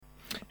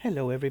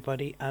Hello,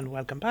 everybody, and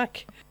welcome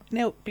back.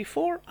 Now,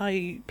 before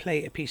I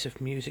play a piece of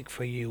music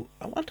for you,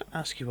 I want to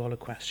ask you all a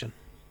question.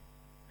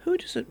 Who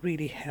does it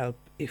really help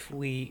if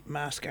we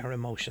mask our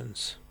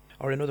emotions?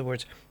 Or, in other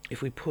words,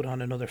 if we put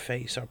on another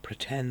face or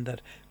pretend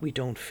that we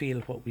don't feel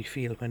what we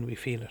feel when we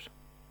feel it?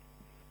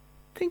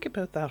 Think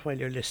about that while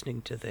you're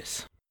listening to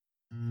this.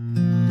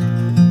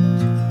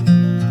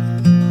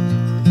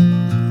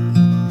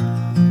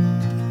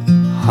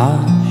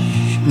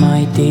 Hush,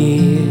 my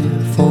dear,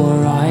 for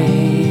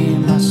I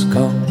must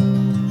go.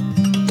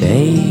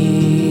 Day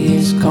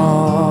is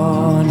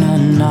gone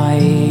and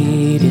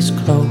night is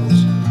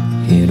close.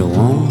 It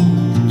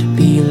won't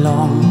be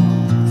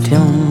long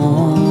till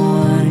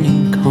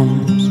morning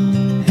comes,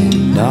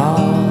 and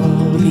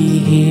I'll be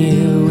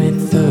here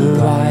with the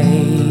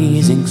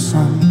rising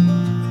sun.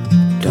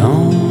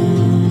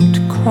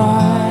 Don't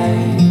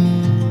cry,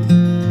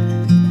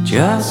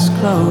 just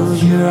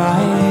close your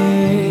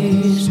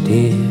eyes,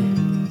 dear,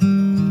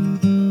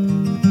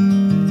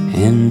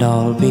 and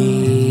I'll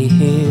be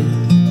here.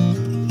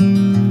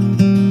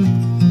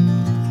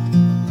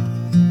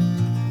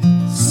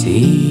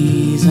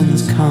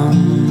 Seasons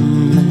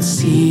come and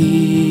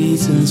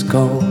seasons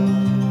go.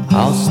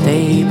 I'll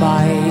stay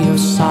by your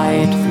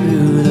side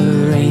through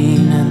the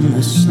rain and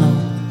the snow.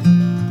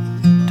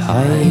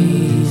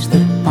 Ties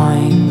that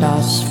bind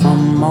us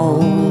from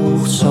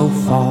oh so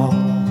far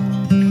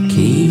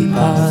keep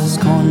us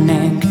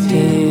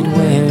connected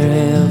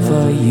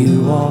wherever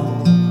you are.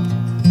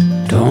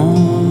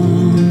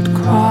 Don't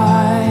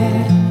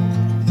cry,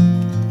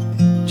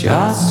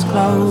 just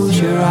close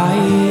your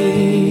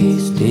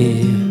eyes,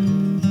 dear,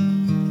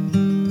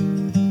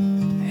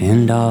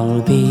 and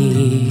I'll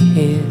be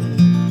here.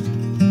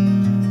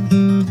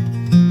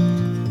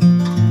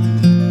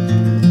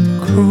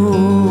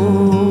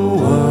 Cruel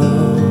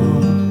world,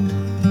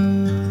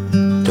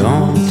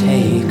 don't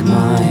take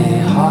my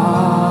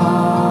heart,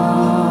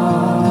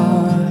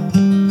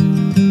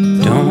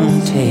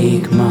 don't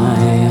take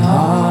my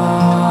heart,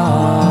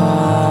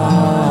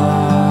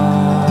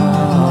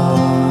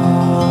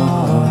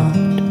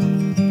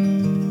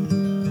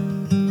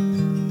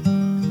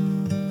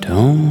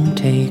 don't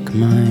take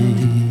my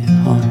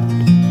heart.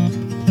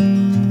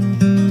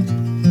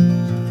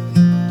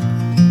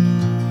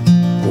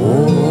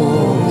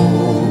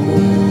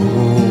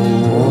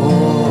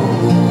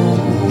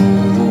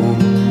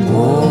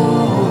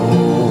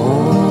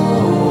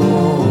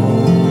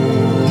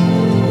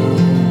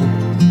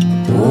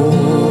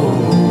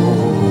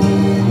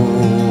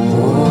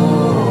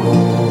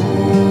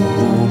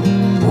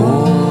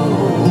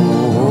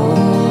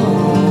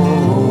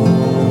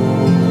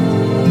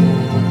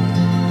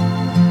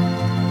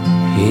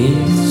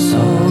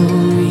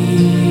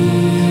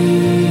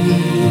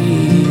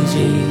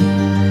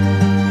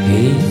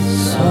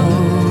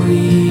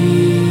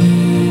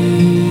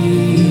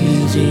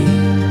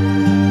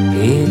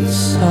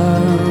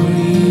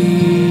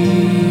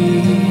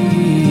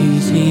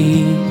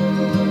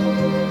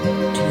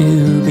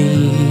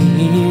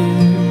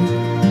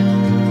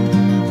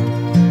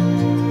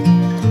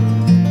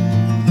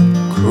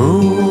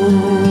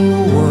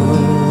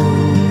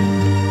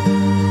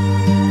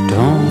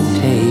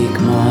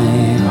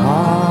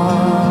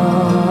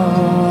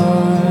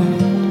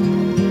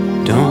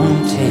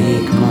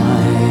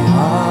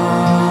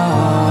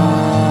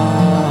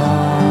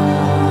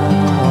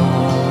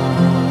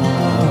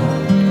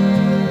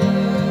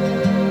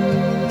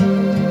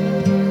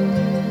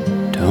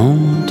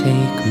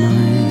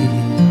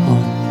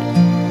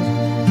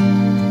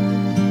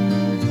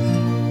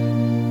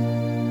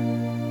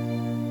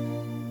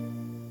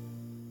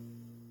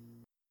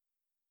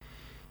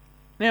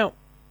 Now,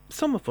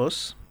 some of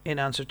us, in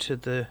answer to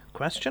the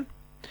question,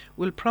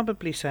 will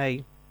probably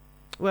say,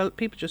 well,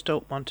 people just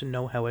don't want to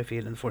know how I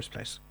feel in the first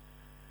place.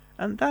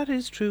 And that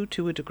is true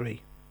to a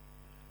degree.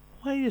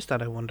 Why is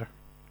that, I wonder?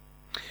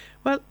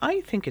 Well,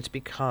 I think it's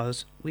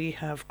because we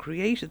have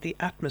created the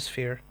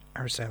atmosphere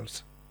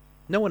ourselves.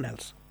 No one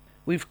else.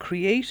 We've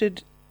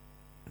created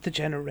the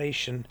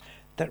generation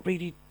that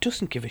really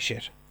doesn't give a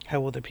shit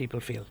how other people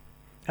feel.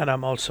 And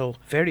I'm also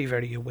very,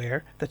 very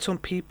aware that some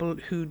people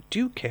who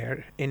do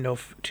care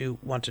enough to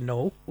want to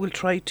know will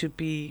try to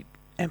be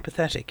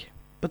empathetic,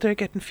 but they're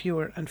getting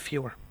fewer and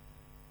fewer.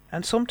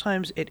 And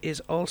sometimes it is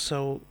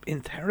also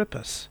in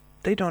therapists.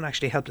 They don't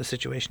actually help the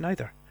situation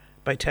either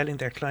by telling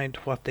their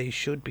client what they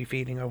should be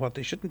feeling or what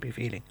they shouldn't be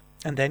feeling,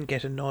 and then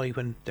get annoyed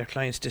when their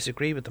clients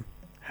disagree with them.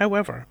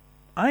 However,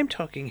 I'm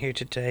talking here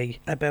today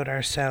about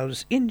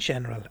ourselves in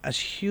general as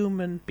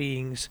human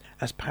beings,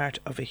 as part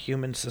of a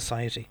human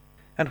society,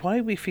 and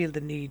why we feel the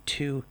need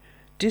to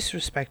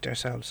disrespect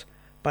ourselves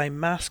by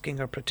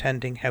masking or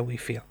pretending how we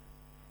feel.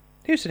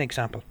 Here's an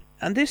example,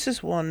 and this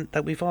is one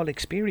that we've all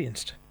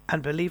experienced,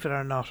 and believe it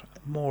or not,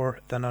 more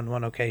than on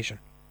one occasion.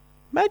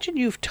 Imagine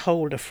you've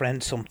told a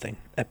friend something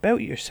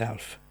about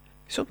yourself,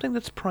 something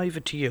that's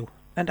private to you,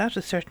 and at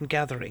a certain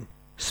gathering,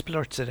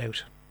 splurts it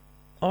out.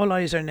 All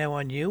eyes are now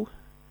on you,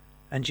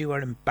 and you are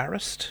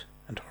embarrassed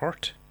and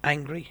hurt,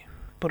 angry,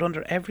 but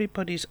under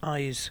everybody's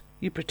eyes,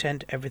 you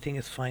pretend everything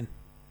is fine.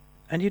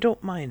 And you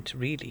don't mind,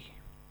 really.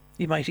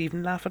 You might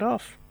even laugh it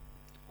off.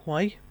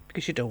 Why?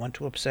 Because you don't want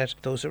to upset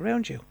those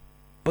around you.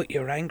 But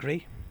you're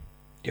angry,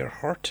 you're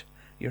hurt,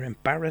 you're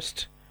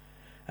embarrassed,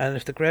 and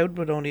if the crowd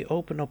would only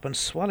open up and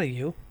swallow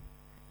you,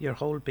 your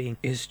whole being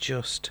is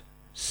just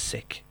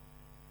sick.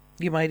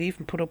 You might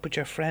even put up with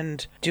your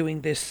friend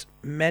doing this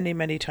many,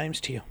 many times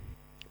to you,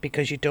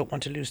 because you don't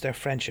want to lose their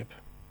friendship.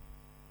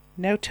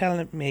 Now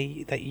tell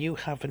me that you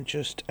haven't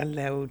just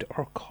allowed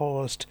or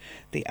caused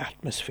the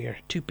atmosphere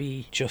to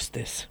be just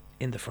this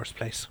in the first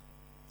place.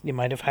 You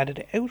might have had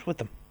it out with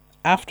them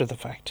after the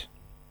fact.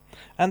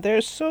 And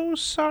they're so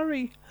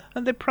sorry,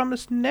 and they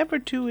promise never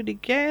to do it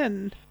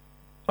again.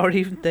 Or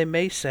even they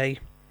may say,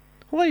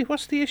 "Why,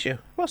 what's the issue?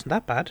 It wasn't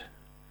that bad."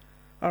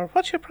 Or,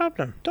 "What's your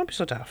problem? Don't be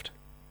so daft."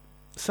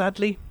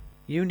 Sadly,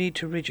 you need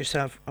to rid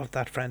yourself of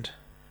that friend,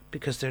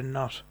 because they're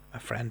not a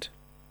friend.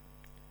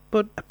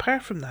 But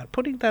apart from that,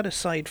 putting that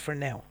aside for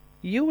now,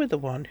 you were the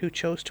one who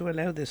chose to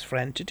allow this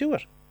friend to do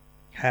it.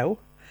 How?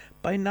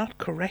 By not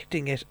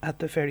correcting it at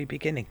the very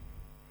beginning,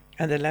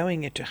 and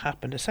allowing it to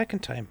happen a second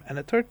time, and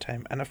a third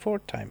time, and a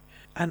fourth time,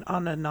 and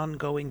on an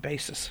ongoing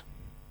basis.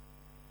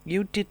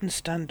 You didn't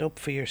stand up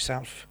for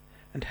yourself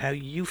and how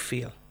you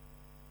feel.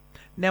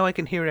 Now I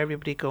can hear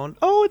everybody going,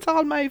 "Oh, it's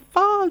all my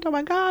fault. Oh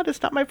my God,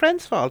 it's not my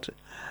friend's fault."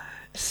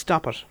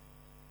 Stop it.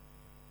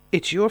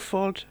 It's your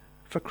fault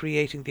for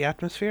creating the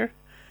atmosphere.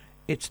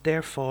 It's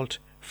their fault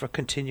for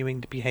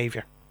continuing the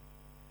behaviour.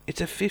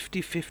 It's a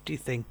 50-50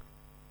 thing.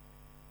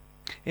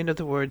 In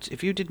other words,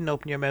 if you didn't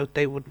open your mouth,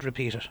 they wouldn't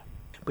repeat it.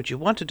 But you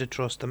wanted to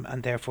trust them,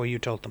 and therefore you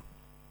told them.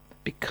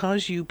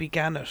 Because you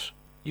began it,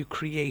 you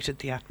created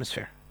the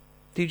atmosphere.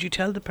 Did you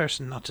tell the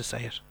person not to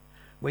say it?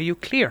 Were you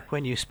clear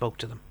when you spoke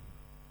to them?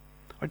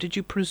 Or did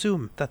you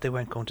presume that they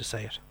weren't going to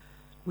say it?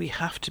 We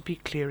have to be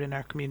clear in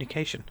our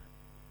communication.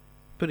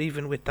 But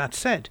even with that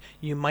said,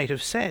 you might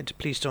have said,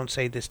 "Please don't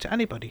say this to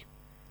anybody."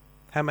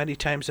 How many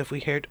times have we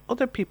heard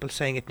other people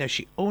saying it? "Now,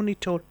 she only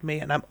told me,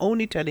 and I'm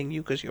only telling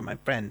you because you're my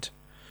friend."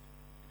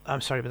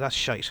 I'm sorry, but that's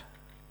shite.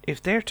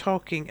 If they're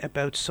talking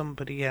about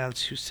somebody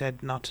else who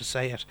said not to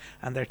say it,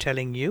 and they're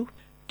telling you,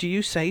 do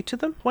you say to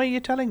them, "Why are you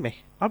telling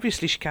me?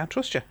 Obviously she can't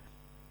trust you."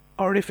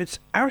 Or if it's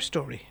our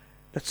story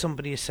that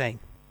somebody is saying,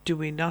 do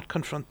we not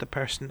confront the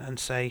person and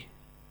say,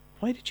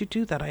 "Why did you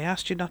do that? I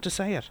asked you not to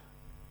say it."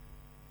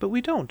 But we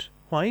don't.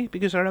 Why?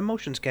 Because our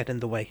emotions get in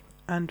the way,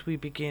 and we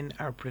begin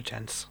our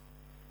pretense.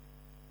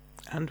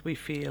 And we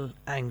feel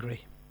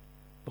angry.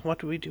 But what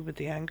do we do with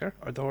the anger,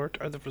 or the hurt,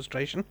 or the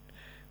frustration?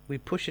 We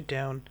push it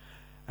down,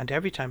 and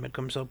every time it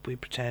comes up we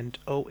pretend,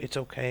 "Oh, it's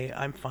okay,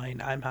 I'm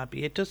fine, I'm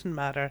happy, it doesn't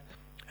matter,"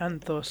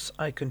 and thus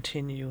I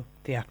continue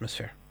the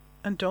atmosphere.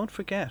 And don't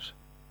forget,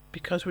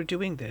 because we're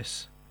doing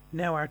this,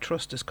 now our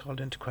trust is called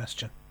into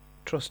question.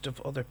 Trust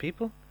of other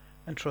people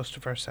and trust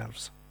of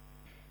ourselves.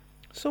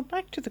 So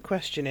back to the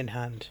question in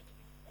hand.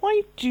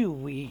 Why do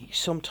we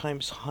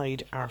sometimes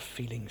hide our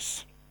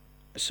feelings?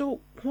 So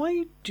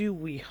why do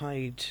we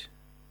hide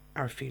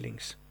our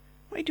feelings?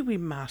 Why do we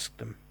mask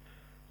them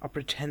or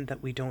pretend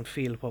that we don't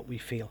feel what we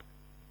feel?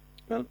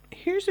 Well,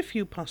 here's a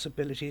few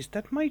possibilities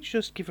that might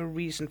just give a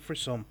reason for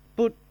some,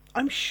 but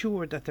I'm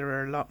sure that there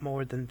are a lot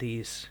more than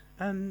these,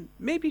 and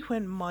maybe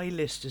when my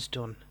list is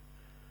done,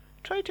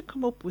 try to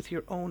come up with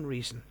your own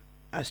reason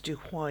as to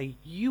why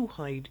you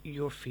hide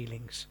your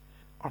feelings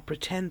or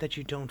pretend that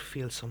you don't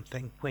feel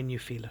something when you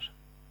feel it.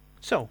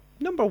 So,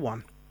 number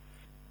one,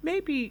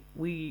 maybe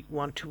we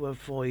want to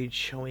avoid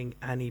showing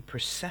any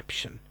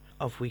perception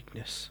of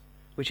weakness,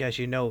 which, as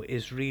you know,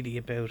 is really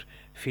about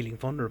feeling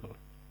vulnerable.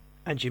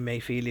 And you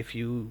may feel if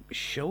you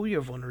show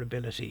your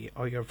vulnerability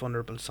or your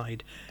vulnerable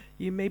side,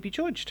 you may be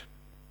judged,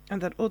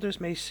 and that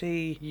others may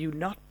see you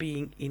not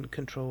being in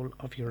control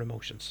of your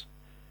emotions.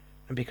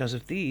 And because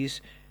of these,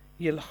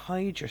 you'll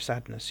hide your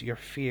sadness, your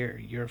fear,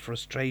 your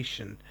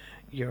frustration,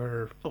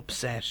 your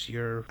upset,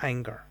 your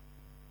anger.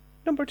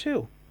 Number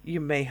two,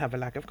 you may have a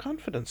lack of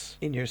confidence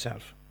in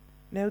yourself.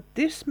 Now,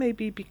 this may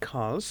be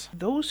because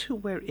those who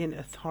were in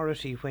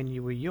authority when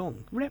you were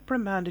young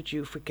reprimanded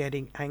you for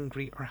getting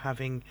angry or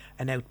having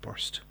an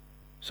outburst.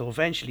 So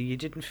eventually you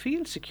didn't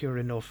feel secure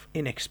enough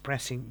in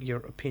expressing your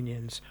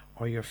opinions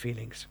or your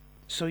feelings.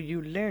 So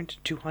you learned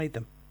to hide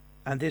them.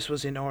 And this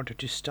was in order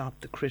to stop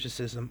the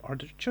criticism or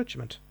the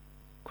judgment.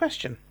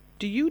 Question: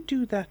 do you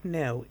do that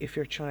now if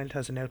your child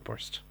has an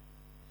outburst?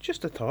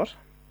 Just a thought.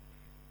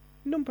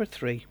 Number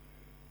three,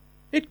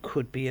 it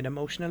could be an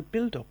emotional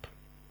build-up.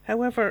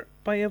 However,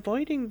 by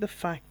avoiding the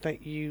fact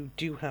that you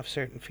do have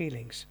certain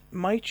feelings,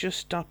 might just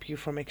stop you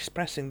from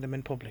expressing them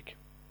in public.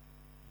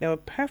 Now, a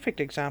perfect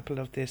example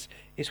of this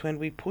is when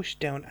we push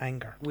down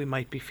anger we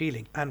might be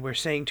feeling, and we're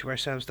saying to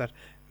ourselves that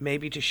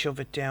maybe to shove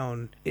it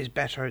down is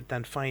better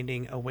than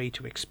finding a way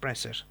to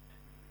express it.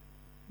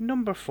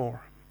 Number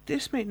four,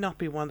 this may not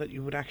be one that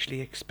you would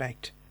actually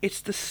expect.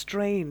 It's the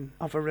strain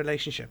of a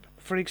relationship.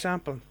 For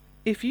example,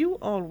 if you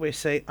always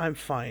say, "I'm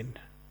fine,"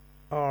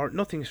 or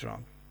 "nothing's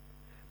wrong,"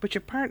 but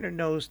your partner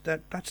knows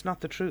that that's not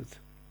the truth,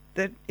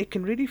 that it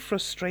can really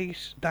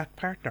frustrate that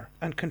partner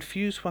and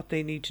confuse what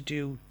they need to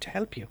do to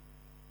help you.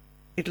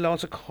 It'll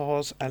also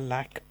cause a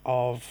lack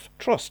of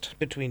trust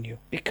between you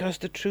because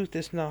the truth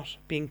is not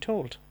being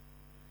told.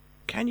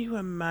 Can you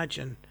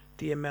imagine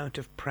the amount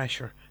of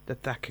pressure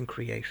that can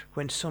create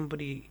when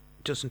somebody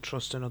doesn't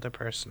trust another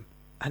person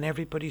and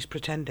everybody's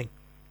pretending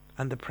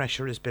and the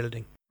pressure is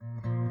building?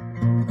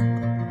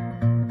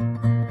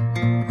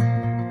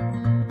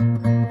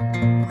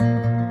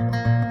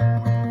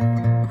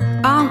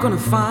 I'm gonna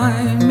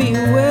find me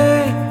a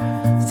way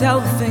to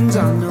tell the things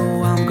I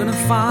know. I'm gonna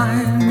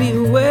find me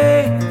a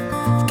way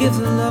to give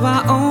the love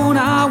I own.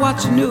 I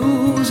watch the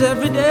news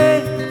every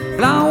day,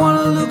 but I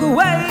wanna look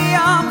away.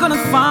 I'm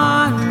gonna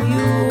find me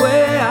a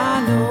way.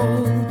 I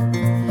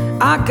know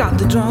I got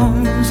the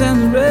drums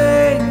and the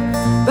rain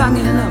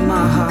banging up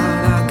my heart.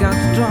 I got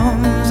the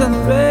drums and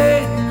the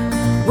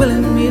rain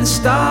willing me to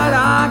start.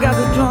 I got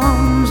the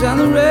drums and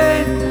the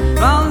rain.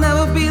 I'll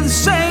never be the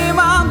same.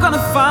 I'm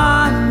gonna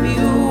find me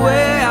a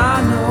way.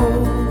 I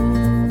know.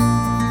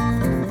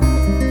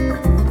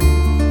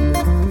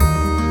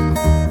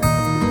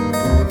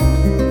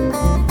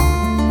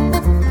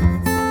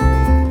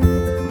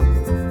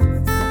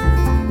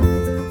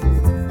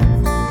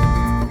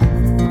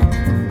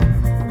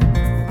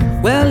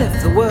 Well,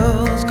 if the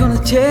world's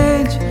gonna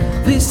change,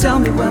 please tell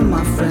me when,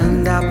 my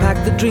friend. I'll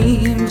pack the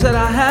dreams that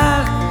I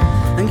had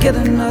and get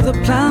another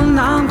plan.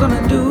 I'm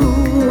gonna do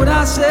what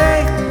I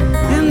say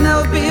and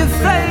never be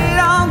afraid.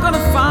 I'm gonna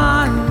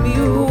find me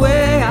a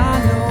way. I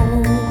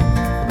know.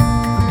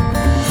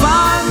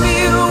 Find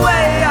me a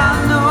way.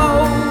 I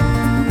know.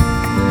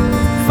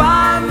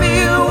 Find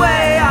me a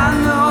way. I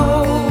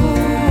know.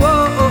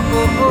 Oh, oh,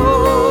 oh,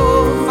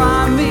 oh.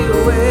 Find me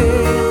a way.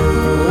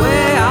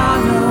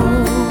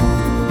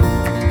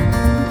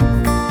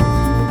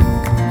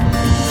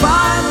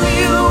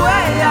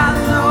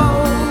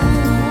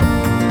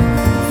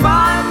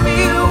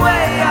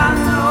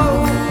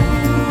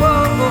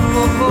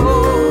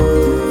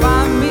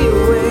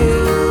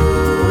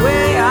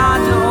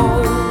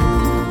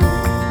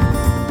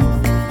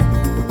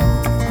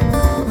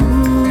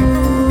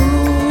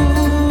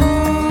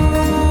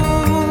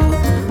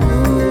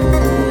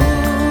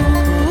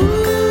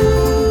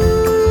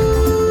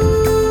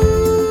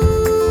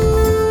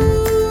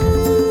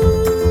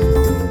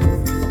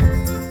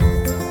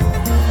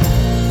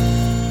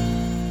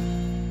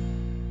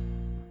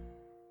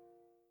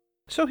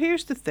 So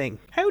here's the thing.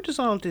 How does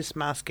all this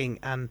masking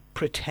and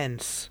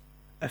pretense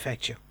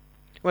affect you?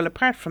 Well,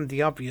 apart from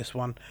the obvious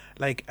one,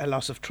 like a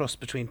loss of trust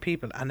between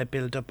people and a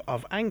build-up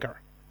of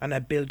anger and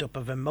a build-up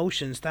of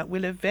emotions that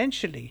will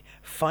eventually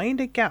find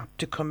a gap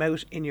to come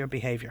out in your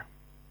behaviour.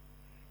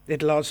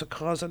 It'll also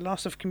cause a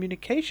loss of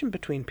communication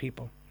between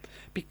people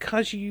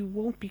because you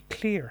won't be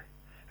clear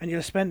and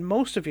you'll spend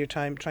most of your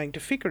time trying to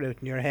figure out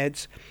in your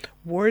heads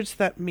words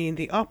that mean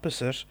the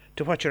opposite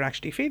to what you're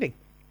actually feeling.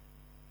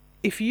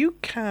 If you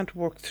can't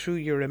work through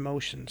your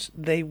emotions,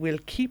 they will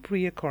keep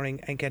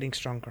reoccurring and getting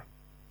stronger.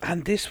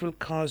 And this will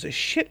cause a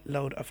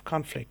shitload of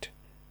conflict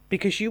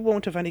because you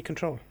won't have any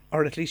control,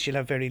 or at least you'll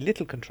have very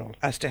little control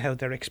as to how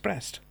they're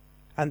expressed.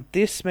 And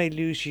this may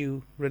lose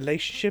you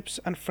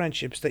relationships and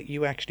friendships that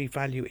you actually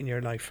value in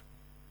your life.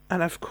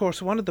 And of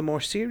course, one of the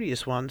more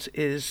serious ones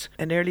is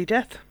an early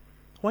death.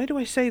 Why do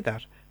I say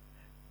that?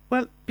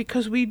 Well,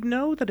 because we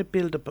know that a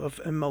build-up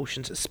of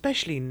emotions,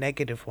 especially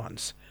negative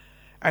ones,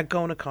 are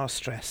going to cause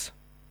stress.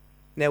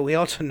 Now, we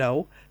also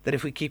know that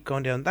if we keep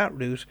going down that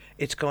route,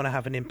 it's going to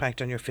have an impact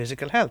on your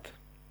physical health.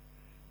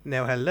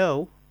 Now,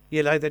 hello,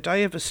 you'll either die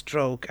of a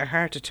stroke, a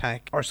heart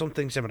attack, or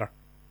something similar.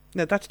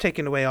 Now, that's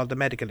taking away all the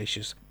medical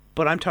issues,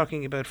 but I'm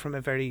talking about from a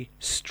very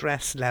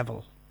stress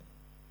level.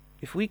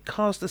 If we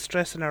cause the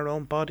stress in our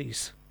own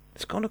bodies,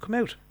 it's going to come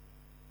out.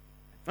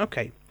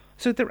 Okay,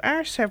 so there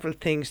are several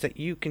things that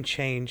you can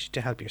change to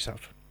help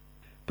yourself.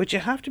 But you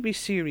have to be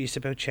serious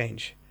about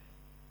change.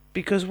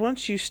 Because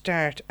once you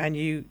start and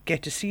you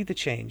get to see the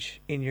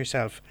change in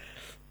yourself,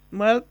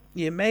 well,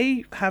 you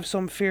may have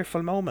some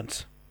fearful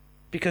moments.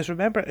 Because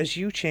remember, as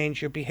you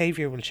change, your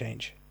behaviour will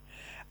change.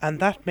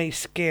 And that may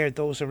scare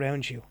those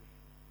around you,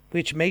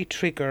 which may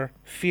trigger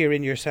fear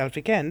in yourself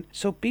again.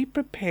 So be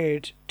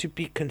prepared to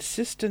be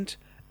consistent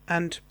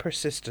and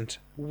persistent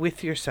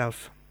with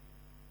yourself.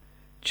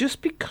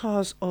 Just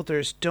because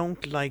others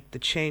don't like the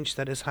change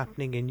that is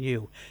happening in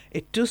you,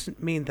 it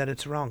doesn't mean that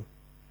it's wrong.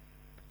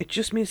 It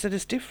just means that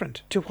it's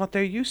different to what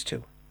they're used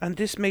to. And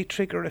this may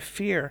trigger a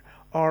fear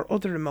or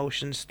other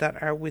emotions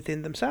that are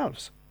within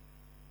themselves.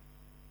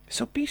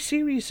 So be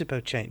serious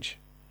about change.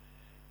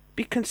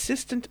 Be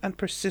consistent and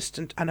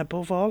persistent, and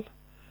above all,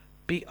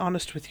 be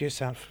honest with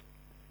yourself.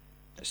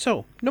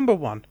 So, number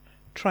 1,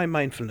 try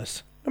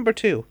mindfulness. Number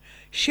 2,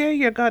 share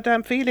your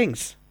goddamn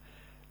feelings.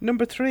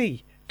 Number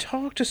 3,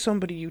 talk to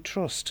somebody you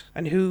trust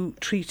and who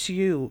treats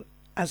you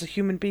as a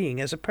human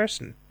being, as a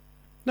person.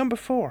 Number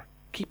 4,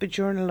 keep a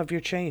journal of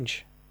your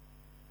change.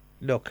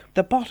 Look,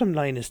 the bottom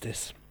line is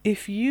this.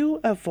 If you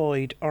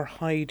avoid or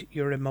hide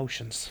your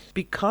emotions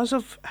because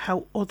of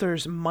how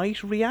others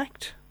might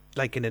react,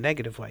 like in a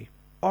negative way,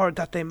 or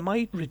that they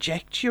might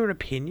reject your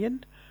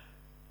opinion,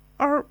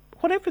 or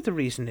whatever the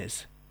reason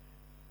is,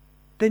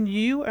 then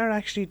you are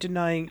actually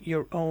denying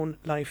your own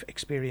life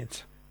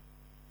experience.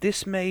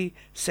 This may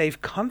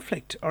save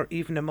conflict or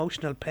even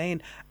emotional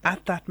pain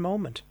at that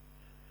moment,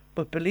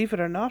 but believe it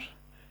or not,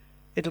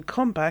 it'll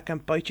come back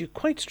and bite you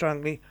quite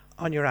strongly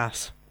on your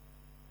ass.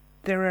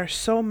 There are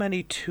so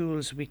many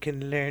tools we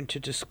can learn to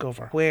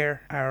discover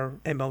where our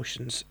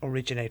emotions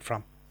originate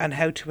from and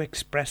how to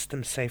express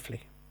them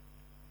safely.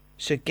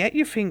 So get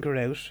your finger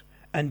out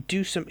and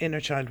do some inner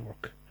child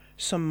work,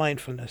 some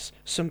mindfulness,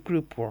 some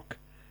group work.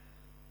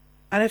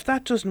 And if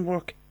that doesn't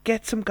work,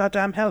 get some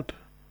goddamn help.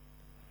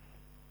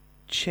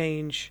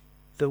 Change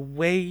the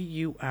way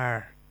you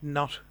are,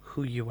 not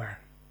who you are.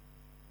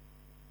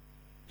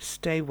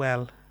 Stay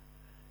well.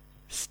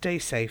 Stay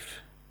safe.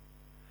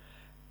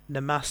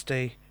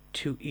 Namaste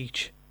to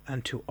each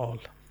and to all.